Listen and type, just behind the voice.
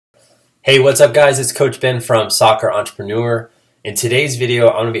Hey, what's up guys? It's Coach Ben from Soccer Entrepreneur. In today's video,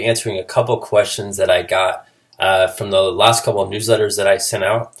 I'm going to be answering a couple questions that I got from the last couple of newsletters that I sent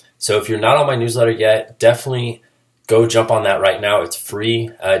out. So if you're not on my newsletter yet, definitely go jump on that right now. It's free.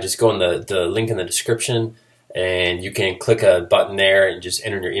 Just go in the link in the description and you can click a button there and just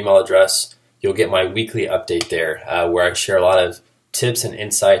enter your email address. You'll get my weekly update there where I share a lot of tips and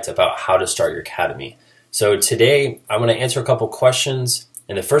insights about how to start your academy. So today, I'm going to answer a couple questions.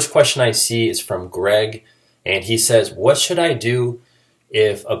 And the first question I see is from Greg, and he says, what should I do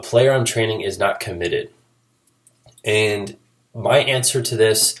if a player I'm training is not committed? And my answer to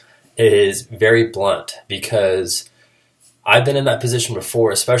this is very blunt because I've been in that position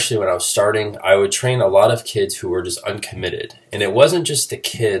before, especially when I was starting. I would train a lot of kids who were just uncommitted. And it wasn't just the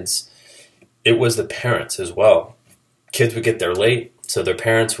kids, it was the parents as well. Kids would get there late, so their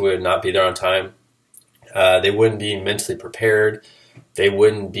parents would not be there on time. They wouldn't be mentally prepared. They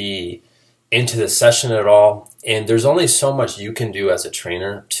wouldn't be into the session at all. And there's only so much you can do as a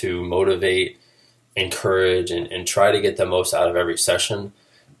trainer to motivate, encourage, and try to get the most out of every session.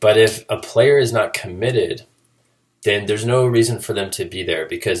 But if a player is not committed, then there's no reason for them to be there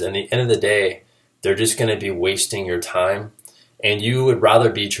because at the end of the day, they're just going to be wasting your time. And you would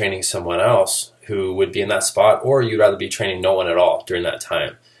rather be training someone else who would be in that spot, or you'd rather be training no one at all during that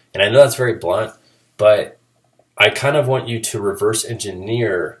time. And I know that's very blunt, but I kind of want you to reverse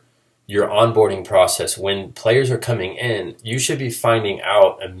engineer your onboarding process. When players are coming in, you should be finding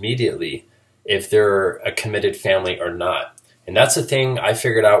out immediately if they're a committed family or not. And that's the thing I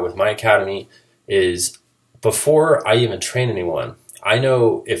figured out with my academy is before I even train anyone, I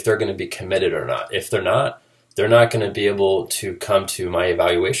know if they're going to be committed or not. If they're not going to be able to come to my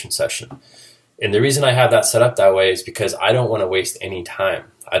evaluation session. And the reason I have that set up that way is because I don't want to waste any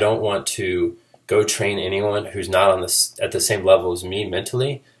time. I don't want to go train anyone who's not on at the same level as me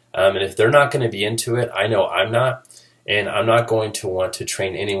mentally. And if they're not going to be into it, I know I'm not. And I'm not going to want to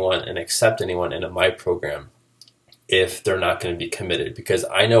train anyone and accept anyone into my program if they're not going to be committed, because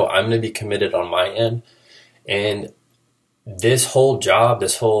I know I'm going to be committed on my end. And this whole job,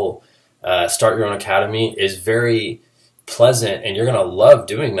 this whole start your own academy is very pleasant, and you're going to love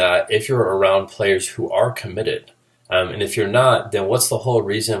doing that if you're around players who are committed. And if you're not, then what's the whole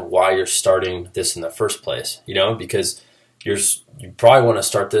reason why you're starting this in the first place? You know, because you probably want to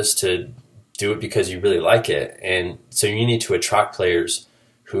start this to do it because you really like it. And so you need to attract players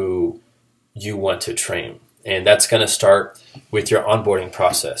who you want to train. And that's going to start with your onboarding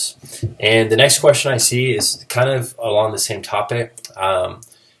process. And the next question I see is kind of along the same topic. And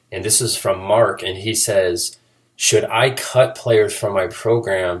this is from Mark, and he says, should I cut players from my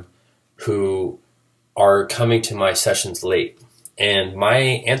program who are coming to my sessions late? And my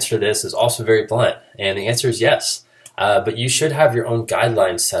answer to this is also very blunt, and the answer is yes. But you should have your own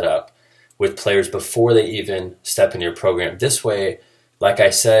guidelines set up with players before they even step in your program. This way, like I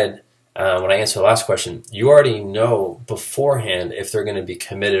said when I answered the last question, you already know beforehand if they're going to be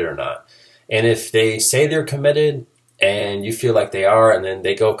committed or not. And if they say they're committed and you feel like they are, and then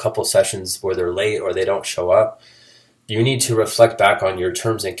they go a couple sessions where they're late or they don't show up, you need to reflect back on your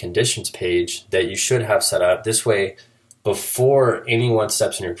terms and conditions page that you should have set up. This way, before anyone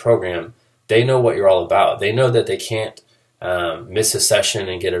steps in your program, they know what you're all about. They know that they can't miss a session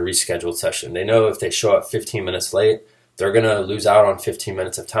and get a rescheduled session. They know if they show up 15 minutes late, they're going to lose out on 15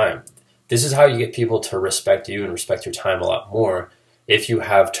 minutes of time. This is how you get people to respect you and respect your time a lot more if you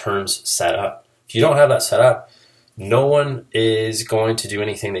have terms set up. If you don't have that set up, no one is going to do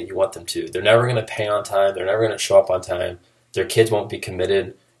anything that you want them to. They're never going to pay on time. They're never going to show up on time. Their kids won't be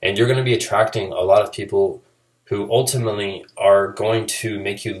committed. And you're going to be attracting a lot of people who ultimately are going to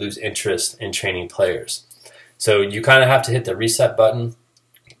make you lose interest in training players. So you kind of have to hit the reset button,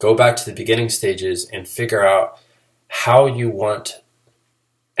 go back to the beginning stages, and figure out how you want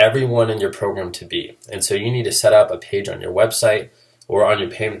everyone in your program to be. And so you need to set up a page on your website or on your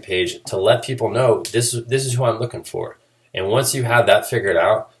payment page to let people know this is who I'm looking for. And once you have that figured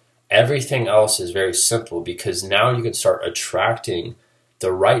out, everything else is very simple, because now you can start attracting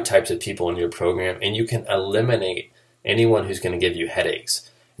the right types of people in your program, and you can eliminate anyone who's going to give you headaches.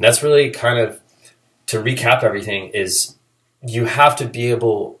 And that's really kind of, to recap everything, is you have to be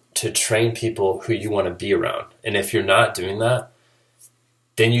able to train people who you want to be around. And if you're not doing that,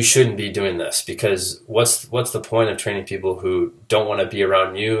 then you shouldn't be doing this, because what's the point of training people who don't want to be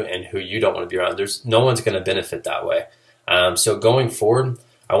around you and who you don't want to be around? No one's going to benefit that way. So going forward,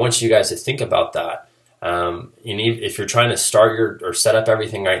 I want you guys to think about that. If you're trying to start or set up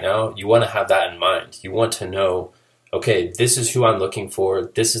everything right now, you want to have that in mind. You want to know, okay, this is who I'm looking for.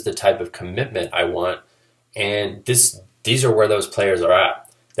 This is the type of commitment I want, and these are where those players are at.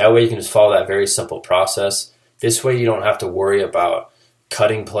 That way you can just follow that very simple process. This way you don't have to worry about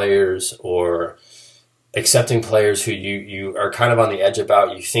cutting players or accepting players who you are kind of on the edge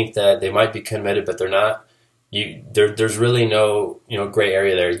about. You think that they might be committed, but they're not. There's really no gray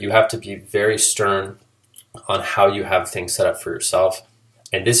area there. You have to be very stern on how you have things set up for yourself,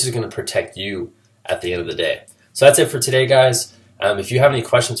 and this is going to protect you at the end of the day. So that's it for today, guys. If you have any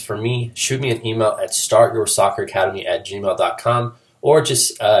questions for me, shoot me an email at startyoursocceracademy@gmail.com, or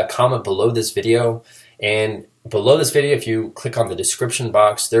just comment below this video. And below this video, if you click on the description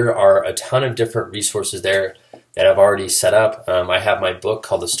box, there are a ton of different resources there that I've already set up. I have my book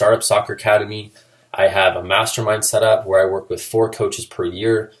called The Startup Soccer Academy. I have a mastermind set up where I work with 4 coaches per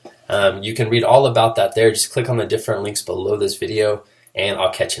year. You can read all about that there. Just click on the different links below this video, and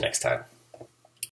I'll catch you next time.